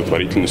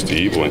благотворительности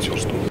и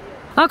волонтерству.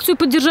 Акцию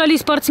поддержали и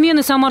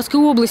спортсмены Самарской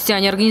области.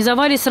 Они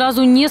организовали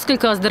сразу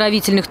несколько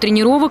оздоровительных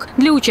тренировок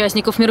для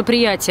участников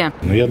мероприятия.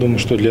 Я думаю,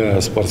 что для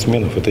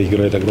спортсменов это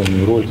играет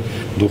огромную роль,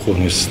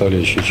 духовная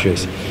составляющая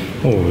часть.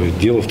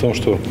 Дело в том,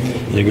 что,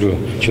 я говорю,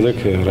 человек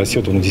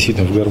растет, он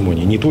действительно в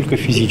гармонии. Не только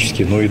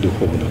физически, но и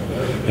духовно.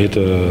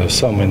 Это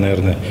самый,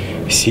 наверное,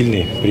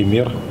 сильный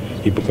пример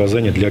и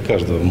показание для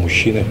каждого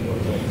мужчины,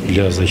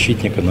 для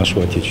защитника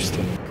нашего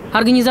Отечества.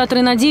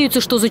 Организаторы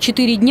надеются, что за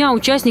 4 дня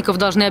участников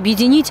должны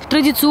объединить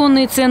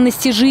традиционные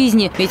ценности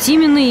жизни. Ведь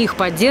именно их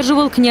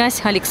поддерживал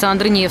князь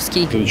Александр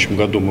Невский. В следующем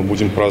году мы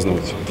будем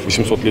праздновать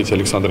 800-летие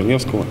Александра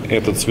Невского.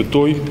 Этот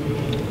святой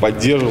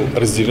поддерживал,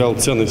 разделял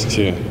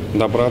ценности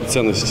добра,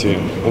 ценности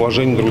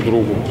уважения друг к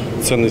другу,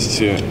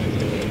 ценности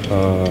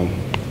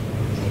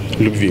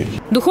любви.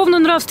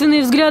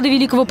 Духовно-нравственные взгляды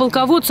великого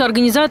полководца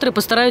организаторы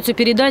постараются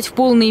передать в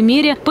полной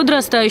мере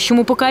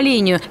подрастающему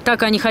поколению.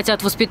 Так они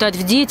хотят воспитать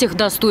в детях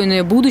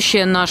достойное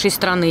будущее нашей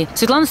страны.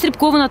 Светлана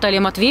Стребкова,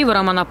 Наталья Матвеева,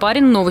 Роман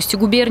Апарин. Новости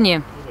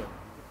губернии.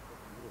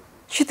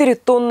 4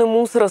 тонны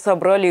мусора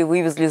собрали и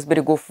вывезли с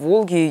берегов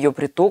Волги и ее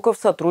притоков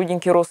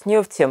сотрудники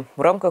Роснефти.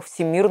 В рамках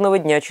Всемирного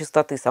дня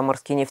чистоты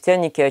самарские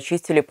нефтяники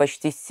очистили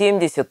почти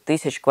 70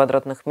 тысяч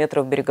квадратных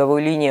метров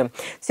береговой линии.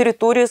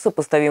 Территория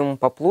сопоставима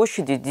по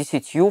площади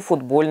 10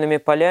 футбольными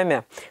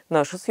полями.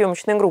 Наша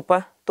съемочная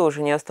группа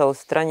тоже не осталась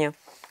в стороне.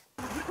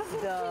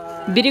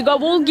 Берега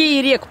Волги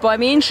и рек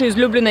поменьше –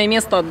 излюбленное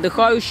место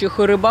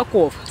отдыхающих и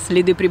рыбаков.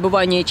 Следы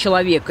пребывания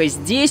человека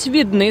здесь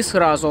видны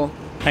сразу.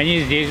 Они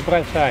здесь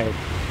бросают.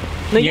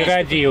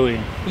 Нерадивые.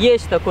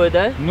 Есть такое,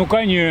 да? Ну,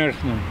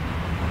 конечно.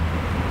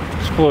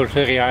 Сплошь и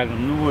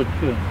рядом. Ну,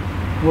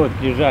 вот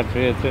лежат,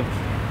 это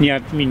не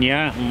от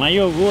меня.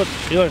 Мое вот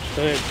все,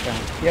 что это.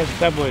 Я с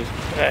тобой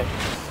стараюсь.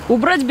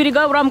 Убрать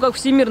берега в рамках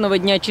Всемирного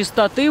дня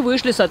чистоты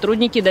вышли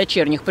сотрудники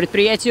дочерних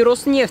предприятий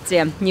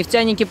Роснефти.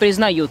 Нефтяники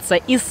признаются,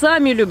 и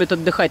сами любят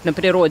отдыхать на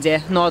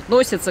природе, но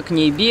относятся к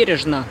ней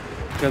бережно.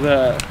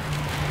 Когда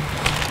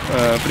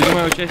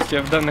принимаю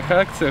участие в данных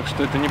акциях,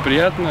 что это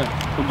неприятно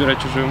убирать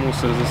чужой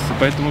мусор,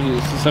 поэтому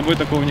с собой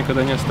такого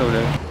никогда не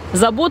оставляю.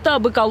 Забота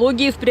об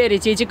экологии в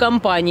приоритете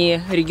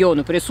компании.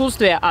 Региону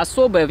присутствия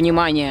особое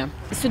внимание.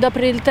 Сюда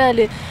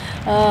прилетали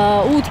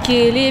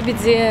утки,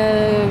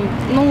 лебеди.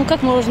 Ну,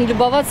 как можно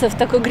любоваться в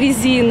такой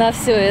грязи на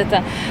все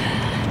это?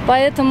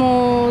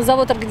 Поэтому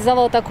завод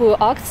организовал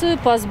такую акцию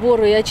по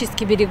сбору и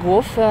очистке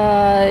берегов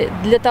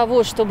для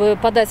того, чтобы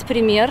подать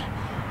пример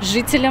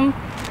жителям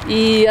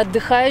и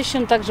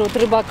отдыхающим, также вот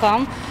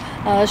рыбакам,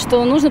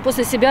 что нужно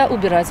после себя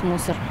убирать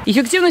мусор.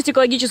 Эффективность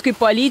экологической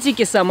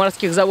политики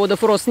самарских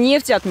заводов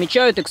Роснефти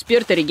отмечают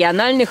эксперты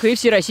региональных и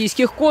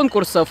всероссийских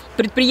конкурсов.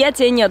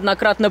 Предприятия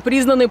неоднократно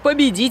признаны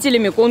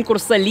победителями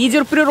конкурса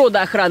 «Лидер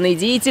природоохранной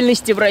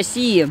деятельности в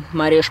России».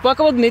 Мария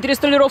Шпакова, Дмитрий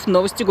Столяров.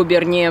 Новости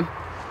губернии.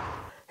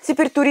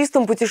 Теперь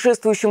туристам,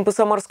 путешествующим по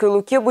Самарской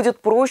Луке,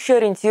 будет проще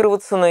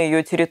ориентироваться на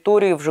ее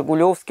территории. В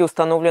Жигулевске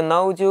установлен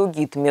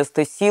аудиогид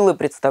 «Место силы»,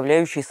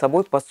 представляющий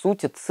собой, по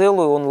сути,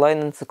 целую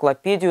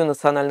онлайн-энциклопедию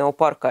национального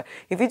парка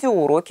и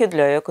видеоуроки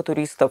для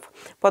экотуристов.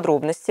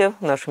 Подробности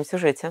в нашем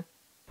сюжете.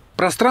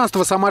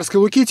 Пространство Самарской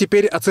Луки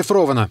теперь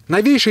оцифровано.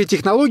 Новейшие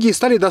технологии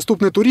стали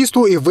доступны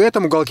туристу и в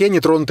этом уголке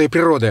нетронутой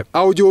природы.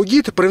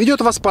 Аудиогид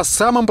проведет вас по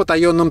самым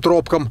потаенным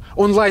тропкам.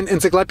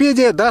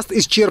 Онлайн-энциклопедия даст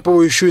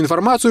исчерпывающую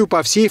информацию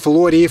по всей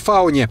флоре и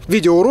фауне.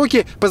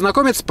 Видеоуроки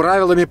познакомят с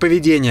правилами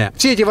поведения.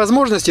 Все эти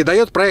возможности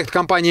дает проект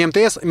компании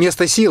МТС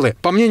 «Место силы».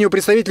 По мнению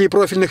представителей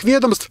профильных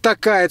ведомств,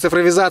 такая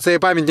цифровизация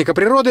памятника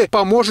природы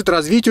поможет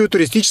развитию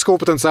туристического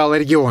потенциала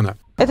региона.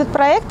 Этот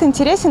проект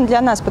интересен для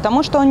нас,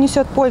 потому что он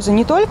несет пользу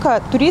не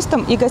только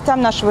туристам и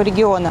гостям нашего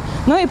региона,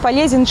 но и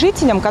полезен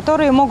жителям,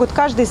 которые могут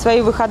каждые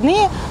свои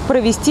выходные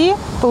провести,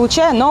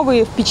 получая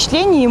новые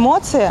впечатления и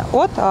эмоции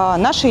от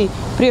нашей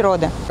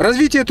природы.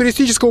 Развитие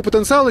туристического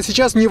потенциала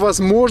сейчас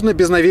невозможно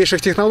без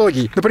новейших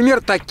технологий. Например,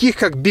 таких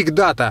как Big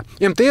Data.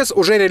 МТС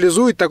уже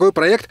реализует такой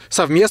проект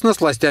совместно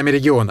с властями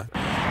региона.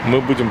 Мы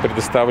будем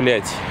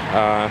предоставлять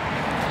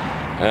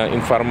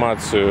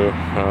информацию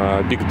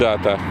Big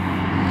Data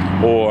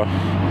о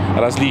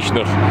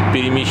различных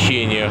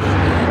перемещениях,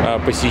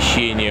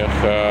 посещениях,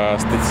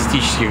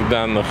 статистических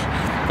данных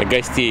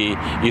гостей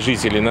и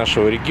жителей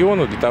нашего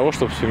региона для того,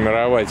 чтобы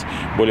сформировать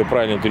более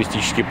правильные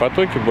туристические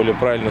потоки, более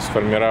правильно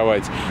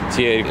сформировать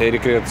те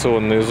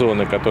рекреационные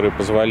зоны, которые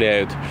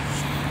позволяют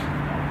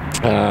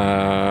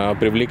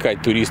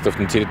привлекать туристов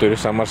на территорию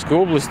Самарской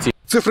области.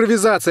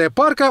 Цифровизация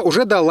парка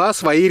уже дала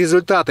свои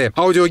результаты.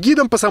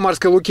 Аудиогидом по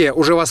Самарской Луке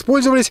уже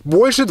воспользовались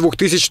больше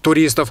 2000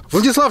 туристов.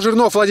 Владислав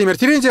Жирнов, Владимир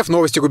Терентьев,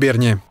 Новости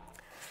Губернии.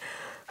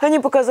 Они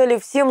показали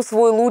всем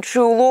свой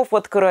лучший улов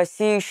от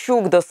карасей,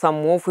 щук до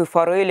сомов и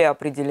форели.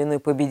 Определены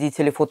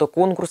победители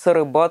фотоконкурса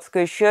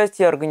 «Рыбацкое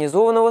счастье»,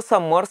 организованного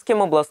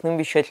Самарским областным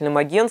вещательным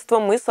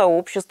агентством и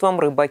сообществом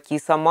 «Рыбаки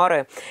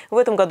Самары». В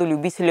этом году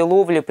любители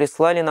ловли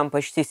прислали нам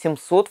почти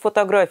 700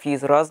 фотографий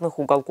из разных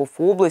уголков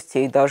области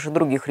и даже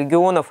других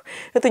регионов.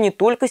 Это не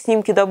только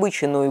снимки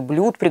добычи, но и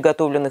блюд,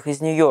 приготовленных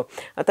из нее,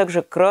 а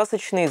также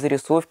красочные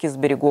зарисовки с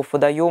берегов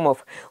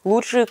водоемов.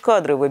 Лучшие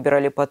кадры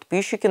выбирали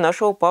подписчики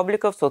нашего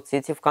паблика в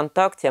соцсети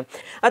ВКонтакте,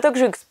 а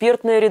также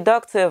экспертная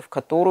редакция, в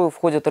которую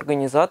входят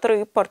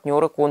организаторы и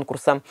партнеры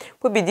конкурса.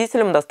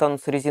 Победителям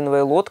достанутся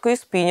резиновая лодка и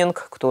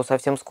спиннинг. Кто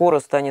совсем скоро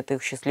станет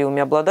их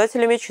счастливыми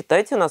обладателями,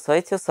 читайте на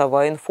сайте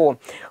Сова.Инфо.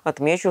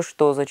 Отмечу,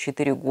 что за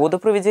 4 года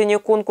проведения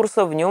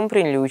конкурса в нем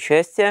приняли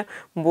участие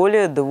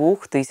более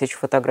 2000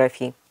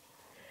 фотографий.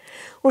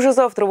 Уже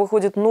завтра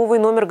выходит новый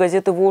номер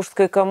газеты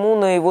 «Волжская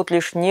коммуна», и вот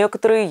лишь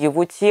некоторые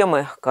его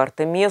темы.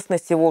 Карта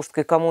местности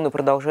Волжской коммуны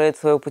продолжает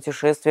свое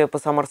путешествие по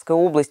Самарской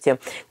области,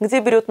 где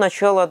берет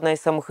начало одна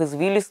из самых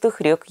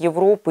извилистых рек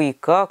Европы, и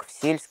как в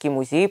сельский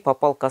музей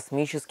попал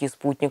космический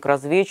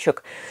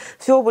спутник-разведчик.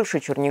 Все о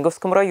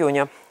Большечерниговском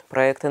районе.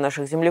 Проекты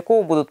наших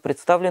земляков будут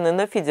представлены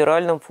на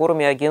федеральном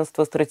форуме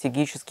агентства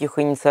стратегических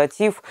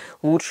инициатив.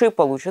 Лучшие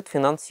получат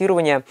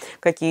финансирование.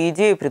 Какие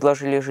идеи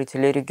предложили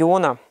жители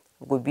региона?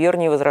 В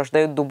губернии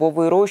возрождают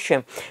дубовые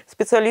рощи.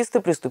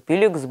 Специалисты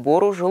приступили к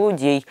сбору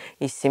желудей.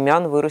 Из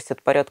семян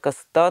вырастет порядка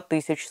 100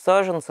 тысяч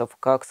саженцев.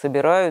 Как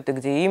собирают и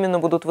где именно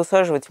будут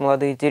высаживать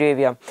молодые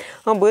деревья?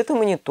 Об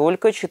этом и не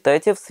только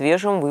читайте в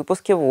свежем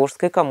выпуске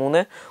 «Волжской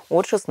коммуны»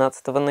 от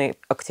 16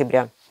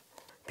 октября.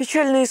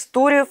 Печальная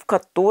история, в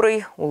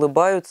которой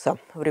улыбаются.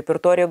 В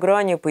репертуаре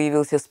 «Грани»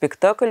 появился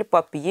спектакль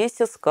по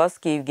пьесе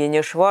сказки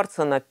Евгения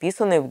Шварца,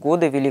 написанной в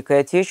годы Великой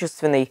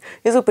Отечественной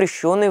и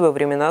запрещенной во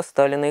времена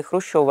Сталина и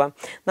Хрущева.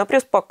 На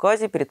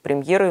пресс-показе перед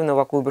премьерой в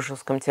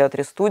Новокуйбышевском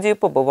театре-студии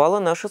побывала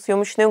наша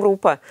съемочная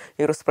группа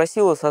и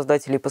расспросила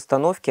создателей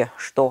постановки,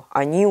 что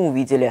они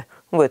увидели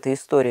в этой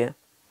истории.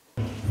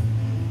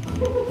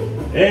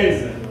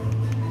 Эльза!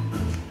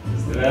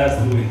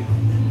 Здравствуй,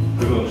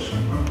 крошка.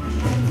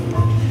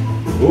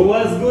 У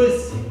вас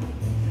гости?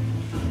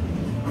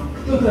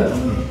 Кто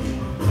такой?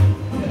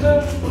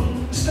 Это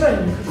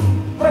странник,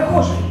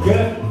 прохожий.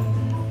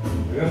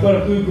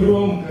 Рапортуй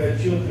громко,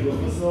 отчетливо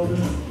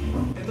по-солдатски.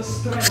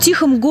 В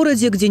тихом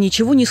городе, где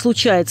ничего не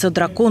случается,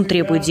 дракон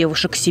требует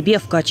девушек к себе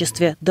в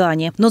качестве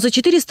дани. Но за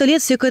 400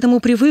 лет все к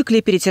этому привыкли,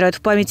 перетирают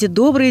в памяти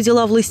добрые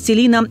дела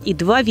властелина, и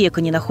 2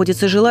 века не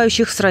находится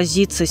желающих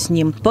сразиться с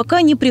ним.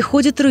 Пока не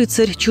приходит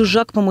рыцарь,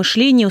 чужак по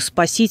мышлению,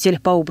 спаситель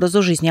по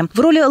образу жизни. В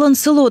роли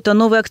Ланселота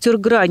новый актер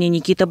 «Грани»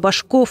 Никита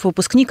Башков,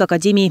 выпускник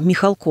Академии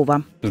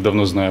Михалкова.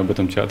 Давно знаю об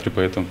этом театре,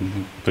 поэтому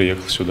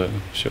приехал сюда.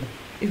 Все.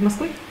 Из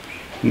Москвы?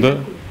 Да.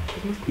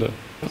 Да.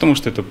 Потому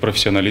что это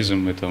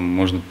профессионализм, это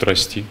можно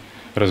расти,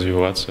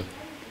 развиваться.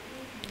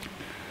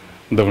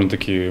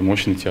 Довольно-таки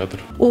мощный театр.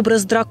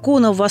 Образ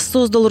дракона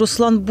воссоздал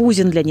Руслан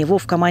Бузин. Для него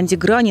в команде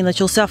 «Грани»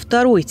 начался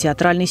 2-й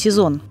театральный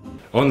сезон.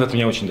 Он от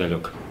меня очень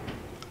далек.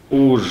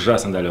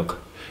 Ужасно далек.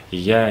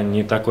 Я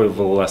не такой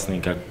властный,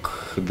 как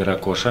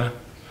дракоша.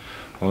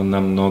 Он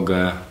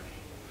намного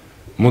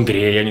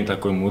мудрее, я не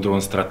такой мудрый,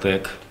 он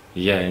стратег.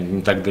 Я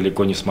не так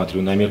далеко не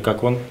смотрю на мир,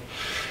 как он,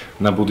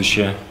 на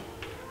будущее.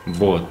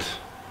 Вот.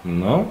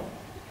 но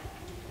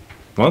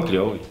он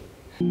клевый.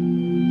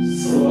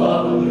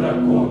 Слава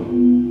дракону!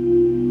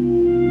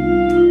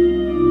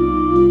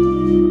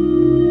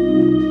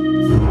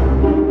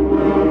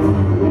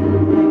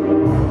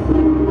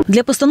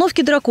 Для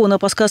постановки «Дракона»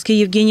 по сказке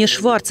Евгения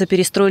Шварца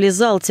перестроили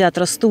зал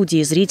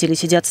театра-студии. Зрители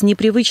сидят с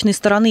непривычной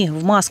стороны,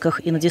 в масках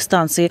и на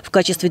дистанции. В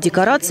качестве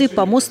декорации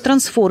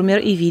помост-трансформер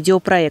и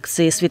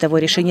видеопроекции.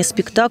 Световое решение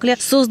спектакля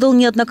создал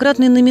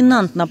неоднократный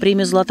номинант на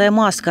премию «Золотая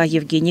маска»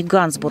 Евгений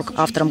Гансбург.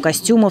 Автором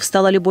костюмов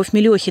стала Любовь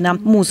Мелехина.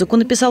 Музыку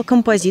написал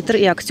композитор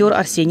и актер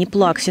Арсений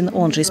Плаксин.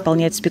 Он же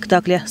исполняет в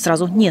спектакле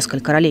сразу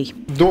несколько ролей.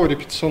 До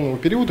репетиционного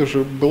периода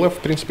же была, в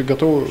принципе,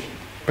 готова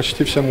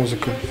почти вся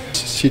музыка.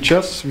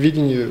 Сейчас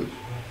видение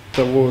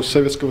того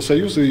Советского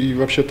Союза и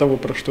вообще того,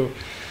 про что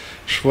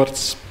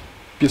Шварц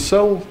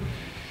писал,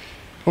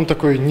 он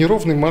такой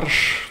неровный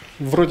марш.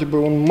 Вроде бы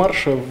он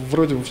марш, а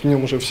вроде в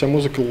нем уже вся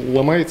музыка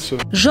ломается.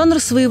 Жанр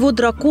своего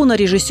 «Дракона»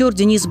 режиссер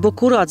Денис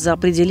Бакурадзе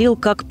определил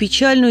как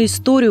печальную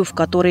историю, в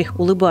которой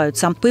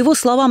улыбаются. По его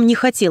словам, не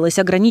хотелось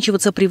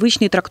ограничиваться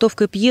привычной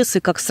трактовкой пьесы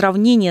как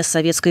сравнение с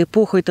советской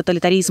эпохой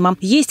тоталитаризма.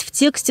 Есть в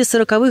тексте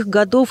 40-х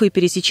годов и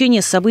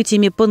пересечение с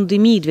событиями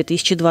пандемии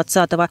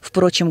 2020-го.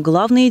 Впрочем,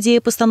 главная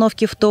идея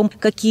постановки в том,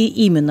 какие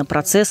именно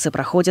процессы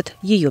проходят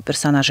ее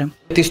персонажи.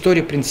 Эта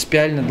история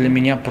принципиально для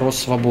меня про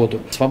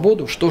свободу.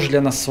 Свободу? Что же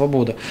для нас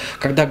свобода?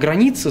 Когда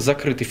границы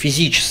закрыты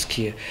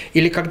физические,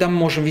 или когда мы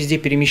можем везде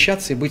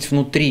перемещаться и быть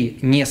внутри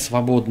не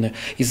свободны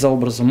из-за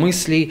образа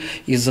мыслей,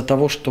 из-за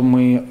того, что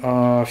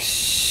мы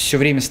все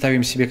время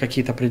ставим себе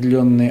какие-то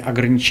определенные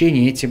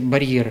ограничения, эти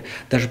барьеры.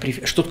 Даже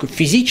что такое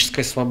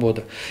физическая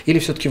свобода или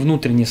все-таки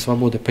внутренняя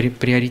свобода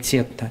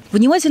приоритетна?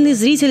 Внимательный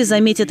зритель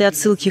заметит и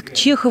отсылки к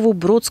Чехову,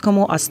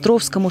 Бродскому,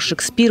 Островскому,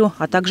 Шекспиру,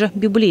 а также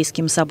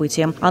библейским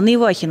событиям. Анна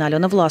Ивахина,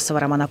 Алена Власова,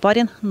 Роман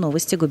Апарин.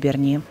 Новости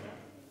губернии.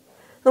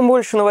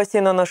 Больше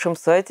новостей на нашем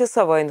сайте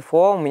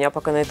sava.info. У меня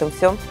пока на этом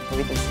все.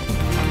 Увидимся.